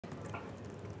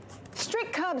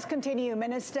Strict curbs continue,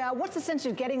 Minister. What's the sense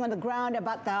you're getting on the ground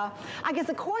about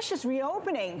the cautious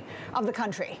reopening of the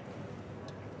country?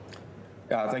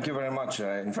 Thank you very much.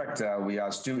 In fact, we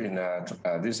are still in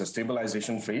this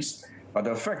stabilization phase. But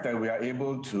the fact that we are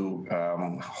able to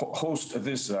host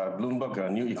this Bloomberg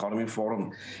New Economy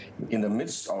Forum in the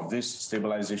midst of this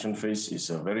stabilization phase is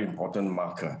a very important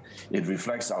marker. It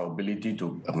reflects our ability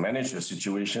to manage the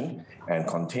situation and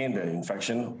contain the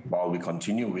infection while we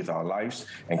continue with our lives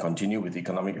and continue with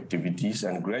economic activities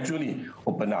and gradually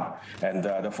open up. And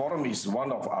the forum is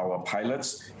one of our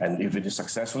pilots. And if it is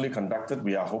successfully conducted,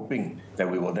 we are hoping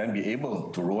that we will then be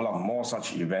able to roll out more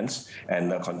such events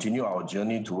and continue our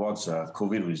journey towards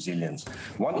COVID resilience.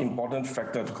 One important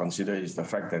factor to consider is the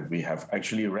fact that we have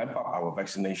actually ramped up our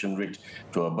vaccination rate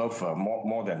to above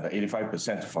more than the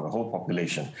 85% for the whole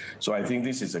population. So I think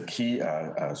this is a key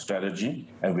strategy,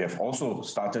 and we have also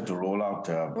started to roll out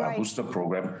a booster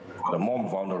program for the more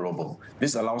vulnerable.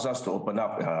 This allows us to open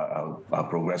up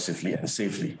progressively and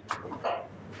safely.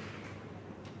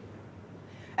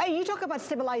 You talk about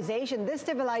stabilization. This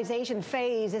stabilization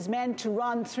phase is meant to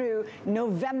run through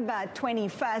November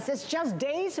 21st. It's just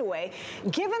days away.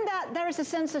 Given that there is a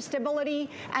sense of stability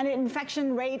and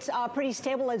infection rates are pretty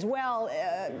stable as well,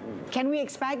 can we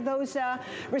expect those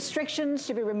restrictions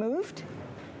to be removed?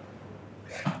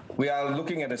 We are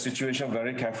looking at the situation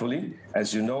very carefully.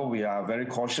 As you know, we are very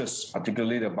cautious,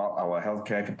 particularly about our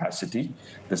healthcare capacity.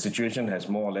 The situation has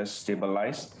more or less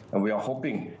stabilized, and we are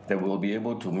hoping that we'll be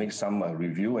able to make some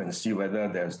review and see whether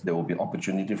there will be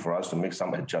opportunity for us to make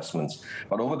some adjustments.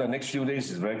 But over the next few days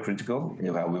is very critical.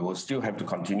 We will still have to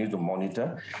continue to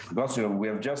monitor because we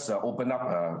have just opened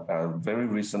up very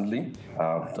recently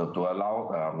to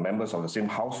allow members of the same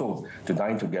household to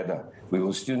dine together. We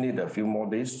will still need a few more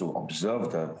days to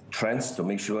observe the trends to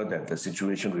make sure that the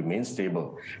situation remains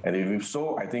stable. And if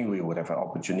so, I think we would have an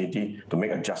opportunity to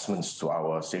make adjustments to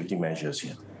our safety measures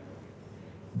here.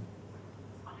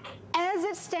 As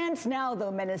it stands now,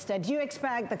 though, Minister, do you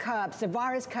expect the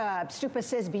virus curbs to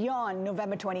persist beyond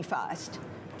November 21st?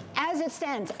 As it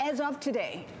stands, as of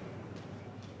today?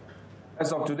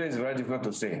 As of today, it's very difficult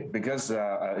to say because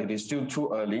it is still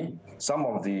too early. Some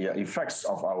of the effects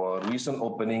of our recent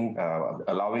opening,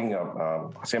 allowing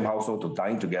same household to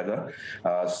dine together,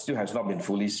 still has not been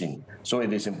fully seen. So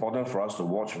it is important for us to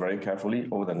watch very carefully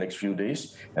over the next few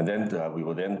days, and then we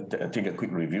will then take a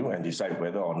quick review and decide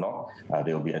whether or not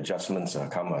there will be adjustments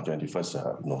come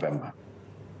 21st November.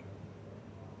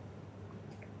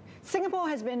 Singapore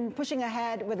has been pushing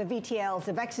ahead with the VTLs.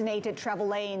 The vaccinated travel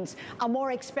lanes are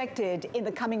more expected in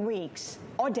the coming weeks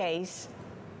or days.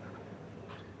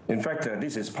 In fact,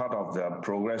 this is part of the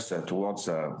progress towards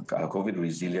COVID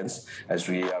resilience. As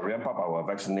we ramp up our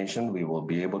vaccination, we will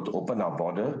be able to open our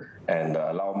border and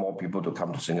allow more people to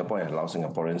come to Singapore and allow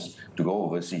Singaporeans to go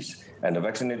overseas. And the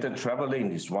vaccinated travel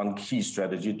lane is one key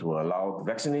strategy to allow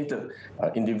vaccinated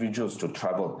individuals to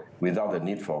travel without the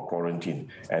need for quarantine.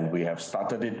 And we have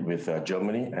started it with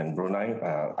Germany and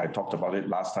Brunei. I talked about it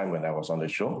last time when I was on the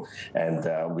show.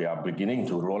 And we are beginning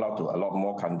to roll out to a lot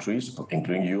more countries,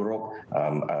 including Europe,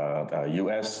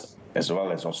 US, as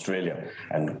well as Australia.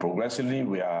 And progressively,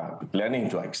 we are planning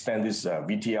to extend this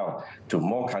VTL to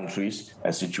more countries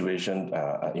as situation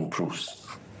improves.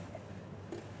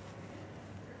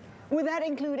 Would that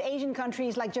include Asian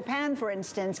countries like Japan, for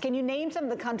instance? Can you name some of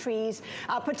the countries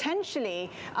potentially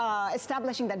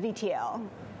establishing that VTL?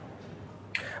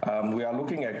 We are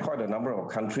looking at quite a number of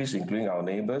countries, including our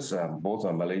neighbors, both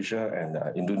Malaysia and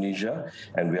Indonesia.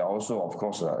 And we are also, of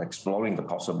course, exploring the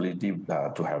possibility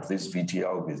to have this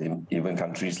VTL within even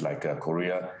countries like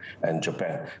Korea and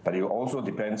Japan. But it also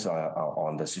depends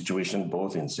on the situation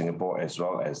both in Singapore as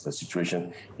well as the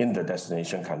situation in the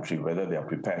destination country, whether they are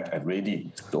prepared and ready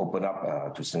to open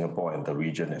up to Singapore and the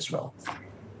region as well.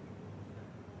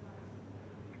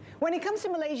 When it comes to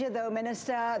Malaysia, though,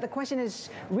 Minister, the question is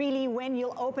really when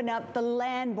you'll open up the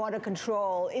land border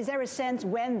control. Is there a sense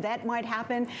when that might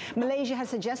happen? Malaysia has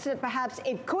suggested perhaps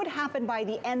it could happen by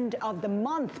the end of the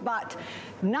month, but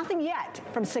nothing yet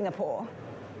from Singapore.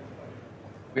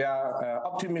 We are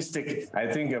optimistic. I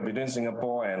think between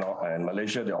Singapore and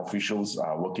Malaysia, the officials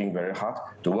are working very hard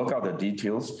to work out the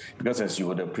details because, as you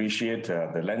would appreciate,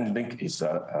 the land link is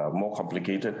more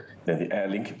complicated than the air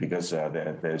link because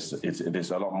it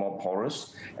is a lot more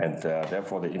porous, and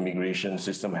therefore the immigration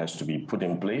system has to be put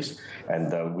in place.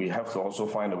 And we have to also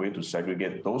find a way to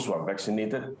segregate those who are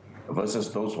vaccinated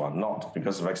versus those who are not,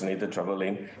 because the vaccinated travel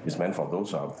lane is meant for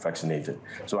those who are vaccinated.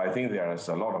 So I think there is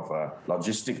a lot of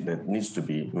logistic that needs to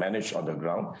be managed on the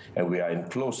ground, and we are in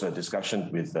close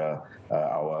discussion with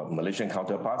our Malaysian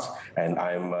counterparts, and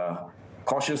I'm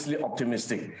cautiously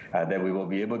optimistic that we will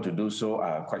be able to do so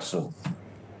quite soon.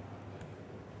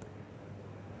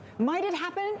 Might it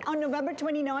happen on November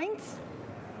 29th?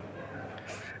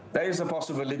 There is a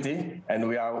possibility, and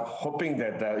we are hoping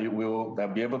that we will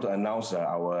be able to announce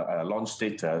our launch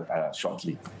date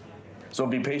shortly. So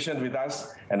be patient with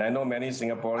us, and I know many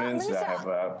Singaporeans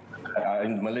are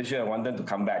in Malaysia and want them to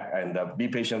come back, and be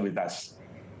patient with us.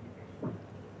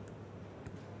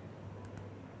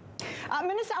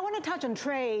 Minister, I want to touch on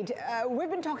trade. We've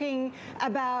been talking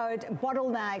about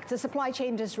bottlenecks, the supply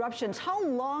chain disruptions. How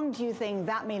long do you think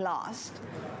that may last?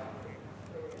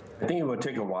 I think it will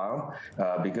take a while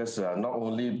because not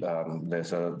only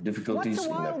there's difficulties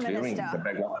in clearing the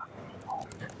backlog.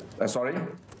 Sorry?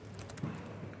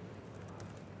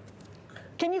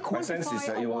 Can you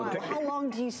quantify how long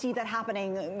do you see that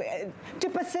happening? To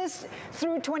persist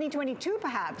through 2022,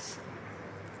 perhaps?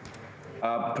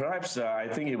 Perhaps I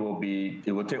think it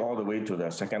will take all the way to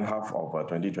the second half of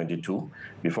 2022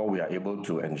 before we are able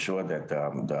to ensure that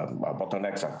the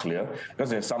bottlenecks are clear,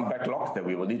 because there's some backlog that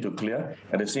we will need to clear.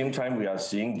 At the same time, we are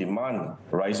seeing demand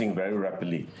rising very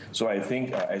rapidly. So I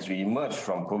think as we emerge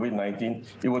from COVID-19,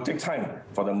 it will take time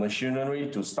for the machinery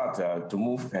to start to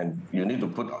move, and you need to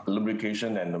put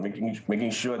lubrication and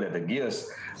making sure that the gears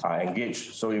are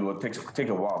engaged. So it will take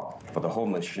a while for the whole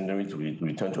machinery to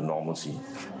return to normalcy.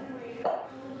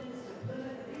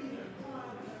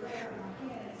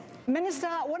 Minister,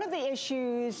 one of the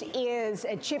issues is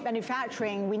chip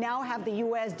manufacturing. We now have the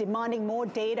U.S. demanding more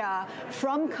data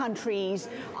from countries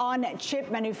on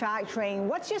chip manufacturing.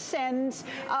 What's your sense?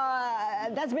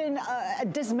 There's been a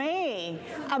dismay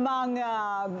among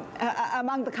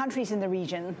the countries in the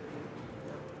region.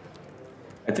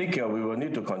 I think we will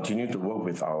need to continue to work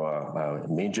with our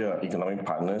major economic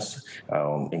partners,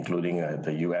 including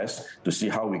the U.S., to see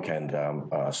how we can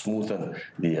smoothen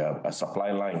the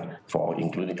supply line for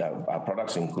including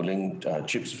products, including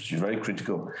chips, which is very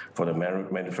critical for the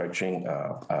manufacturing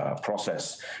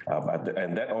process.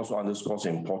 And that also underscores the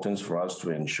importance for us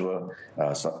to ensure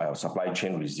supply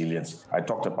chain resilience. I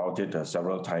talked about it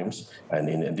several times, and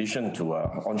in addition to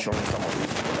onshoring some of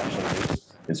these production rates,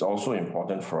 it's also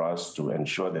important for us to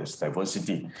ensure there's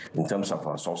diversity in terms of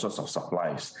our sources of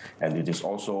supplies. And it is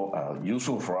also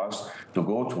useful for us to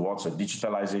go towards a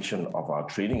digitalization of our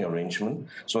trading arrangement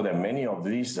so that many of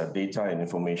these data and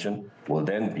information will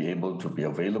then be able to be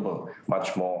available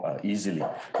much more easily.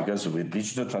 Because with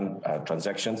digital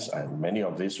transactions, many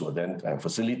of these will then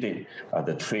facilitate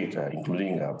the trade,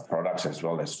 including products as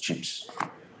well as chips.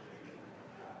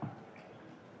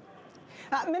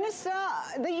 Minister,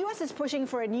 the U.S. is pushing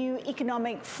for a new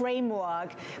economic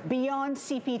framework beyond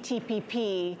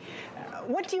CPTPP.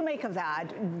 What do you make of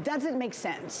that? Does it make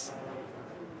sense?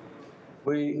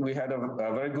 We had a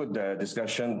very good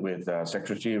discussion with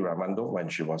Secretary Raimondo when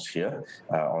she was here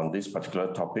on this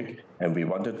particular topic, and we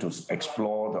wanted to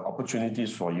explore the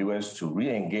opportunities for U.S. to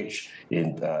re-engage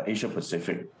in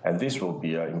Asia-Pacific, and this will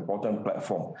be an important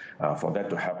platform for that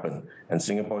to happen. And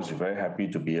Singapore is very happy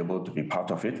to be able to be part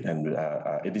of it, and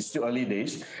it is still early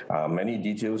days. Many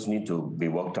details need to be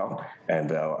worked out,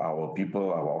 and our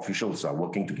officials are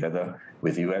working together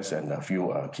with U.S. and a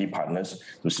few key partners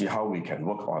to see how we can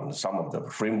work on some of the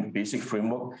basic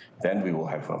framework. Then we will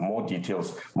have more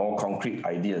details, more concrete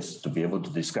ideas to be able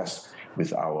to discuss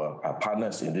with our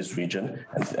partners in this region.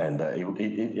 And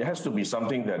it has to be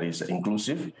something that is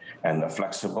inclusive and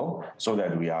flexible so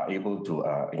that we are able to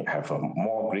have a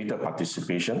more greater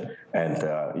participation. And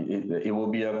it will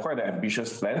be quite an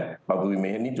ambitious plan, but we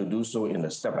may need to do so in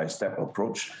a step-by-step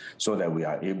approach so that we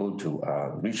are able to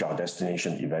reach our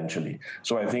destination eventually.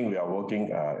 So I think we are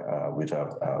working with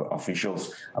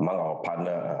officials among our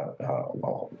partner,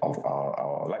 of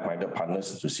our like-minded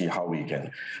partners, to see how we can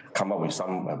come up with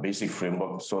some basic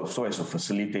framework so as to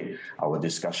facilitate our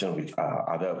discussion with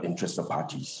other interested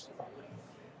parties.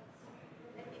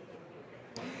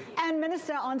 And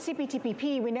Minister, on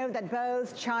CPTPP, we know that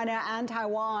both China and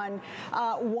Taiwan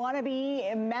want to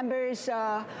be members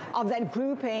of that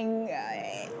grouping.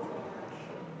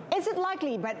 Is it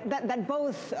likely that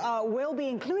both will be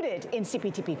included in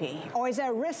CPTPP, or is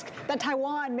there a risk that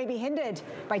Taiwan may be hindered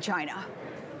by China?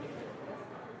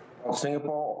 Well,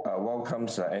 Singapore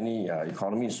welcomes any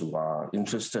economies who are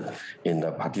interested in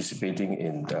participating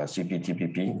in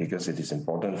CPTPP, because it is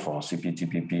important for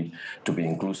CPTPP to be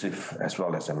inclusive, as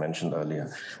well as I mentioned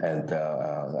earlier. And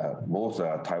both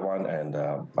Taiwan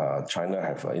and China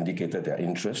have indicated their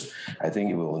interest. I think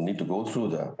we will need to go through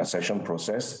the accession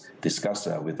process, discuss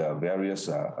with the various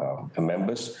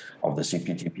members of the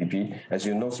CPTPP. As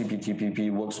you know,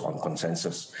 CPTPP works on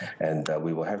consensus, and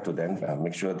we will have to then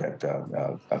make sure that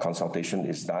consultation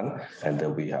is done, and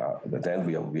then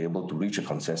we will be able to reach a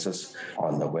consensus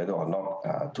on whether or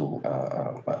not to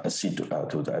accede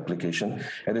to the application.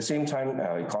 At the same time,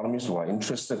 economists who are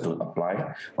interested to apply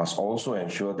must also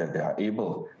ensure that they are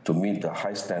able to meet the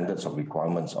high standards of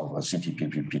requirements of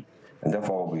CTPPP. And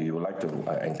therefore, we would like to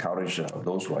encourage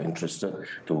those who are interested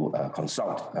to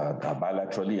consult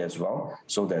bilaterally as well,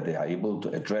 so that they are able to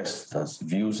address the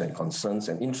views and concerns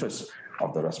and interests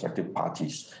of the respective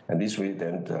parties. And this way,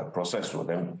 then the process will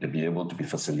then be able to be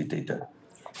facilitated.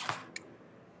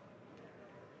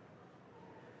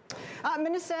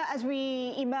 Minister, as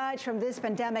we emerge from this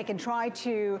pandemic and try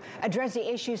to address the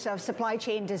issues of supply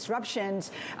chain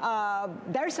disruptions,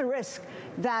 there's a risk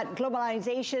that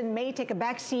globalization may take a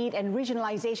backseat and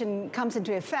regionalization comes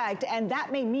into effect, and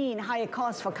that may mean higher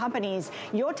costs for companies.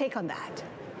 Your take on that?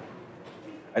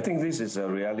 I think this is a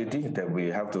reality that we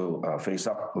have to face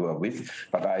up with,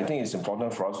 but I think it's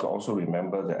important for us to also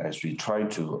remember that as we try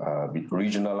to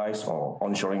regionalize or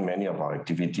onshoring many of our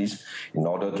activities in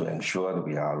order to ensure that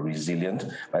we are resilient.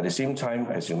 At the same time,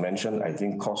 as you mentioned, I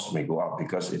think costs may go up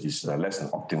because it is less than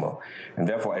optimal. And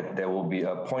therefore, there will be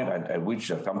a point at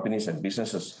which companies and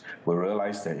businesses will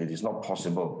realize that it is not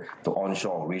possible to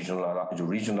onshore or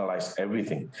regionalize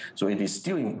everything. So it is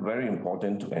still very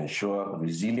important to ensure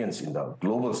resilience in the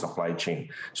global supply chain.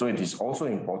 So it is also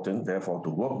important, therefore, to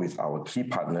work with our key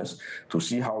partners to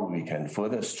see how we can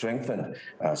further strengthen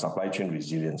supply chain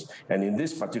resilience. And in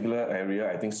this particular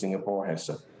area, I think Singapore has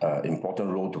an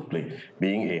important role to play,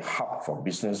 being a hub for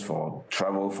business, for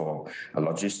travel, for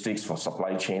logistics, for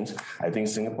supply chains. I think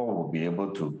Singapore will be able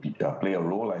to play a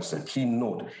role as a key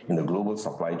node in the global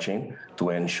supply chain to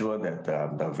ensure that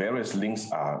the various links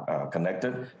are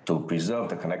connected to preserve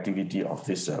the connectivity of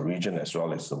this region as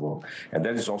well as the world. And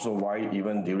that is also why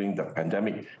even during the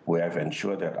pandemic, we have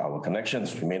ensured that our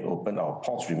connections remain open, our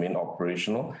ports remain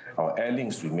operational, our air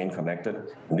links remain connected.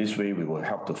 In this way, we will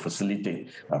help to facilitate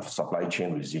supply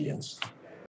chain resilience.